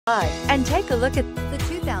Hi, and take a look at the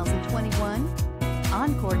 2021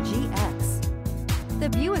 Encore GX. The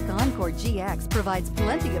Buick Encore GX provides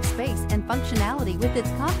plenty of space and functionality with its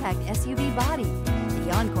compact SUV body.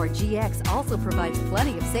 The Encore GX also provides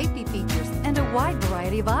plenty of safety features and a wide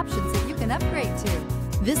variety of options that you can upgrade to.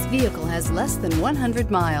 This vehicle has less than 100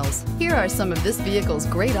 miles. Here are some of this vehicle's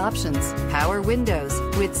great options: power windows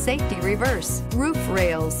with safety reverse, roof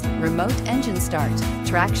rails, remote engine start,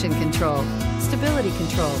 traction control, stability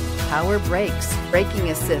control, power brakes,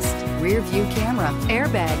 braking assist, rear view camera,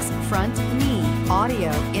 airbags, front knee,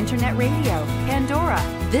 audio, internet radio, Pandora.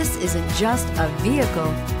 This isn't just a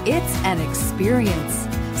vehicle, it's an experience.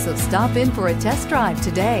 So stop in for a test drive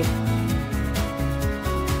today.